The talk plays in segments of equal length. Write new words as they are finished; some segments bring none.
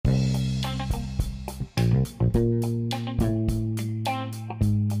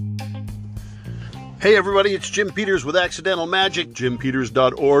Hey everybody, it's Jim Peters with Accidental Magic,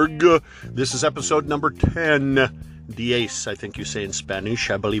 jimpeters.org. This is episode number 10. Diez, I think you say in Spanish.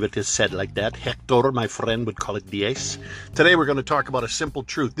 I believe it is said like that. Hector, my friend, would call it diez. Today we're going to talk about a simple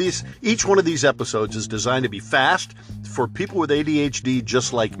truth. Each one of these episodes is designed to be fast for people with ADHD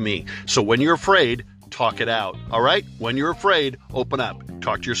just like me. So when you're afraid, talk it out, all right? When you're afraid, open up.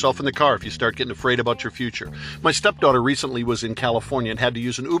 Talk to yourself in the car if you start getting afraid about your future. My stepdaughter recently was in California and had to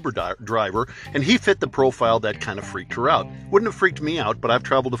use an Uber driver, and he fit the profile that kind of freaked her out. Wouldn't have freaked me out, but I've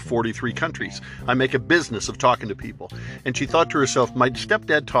traveled to 43 countries. I make a business of talking to people. And she thought to herself, my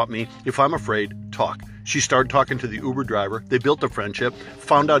stepdad taught me, if I'm afraid, talk. She started talking to the Uber driver. They built a friendship,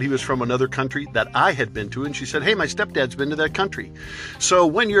 found out he was from another country that I had been to, and she said, hey, my stepdad's been to that country. So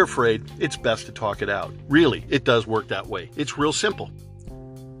when you're afraid, it's best to talk it out. Really, it does work that way. It's real simple.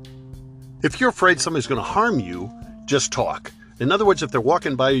 If you're afraid somebody's going to harm you, just talk. In other words, if they're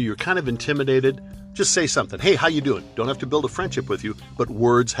walking by you, you're kind of intimidated, just say something. Hey, how you doing? Don't have to build a friendship with you, but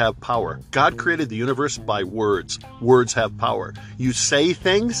words have power. God created the universe by words. Words have power. You say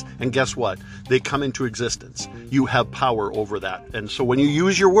things, and guess what? They come into existence. You have power over that. And so when you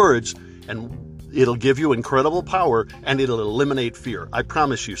use your words, and it'll give you incredible power, and it'll eliminate fear. I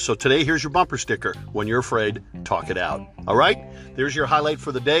promise you. So today, here's your bumper sticker. When you're afraid, talk it out. All right? There's your highlight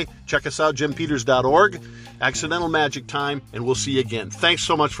for the day. Check us out, jimpeters.org. Accidental Magic time, and we'll see you again. Thanks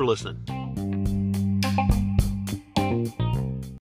so much for listening.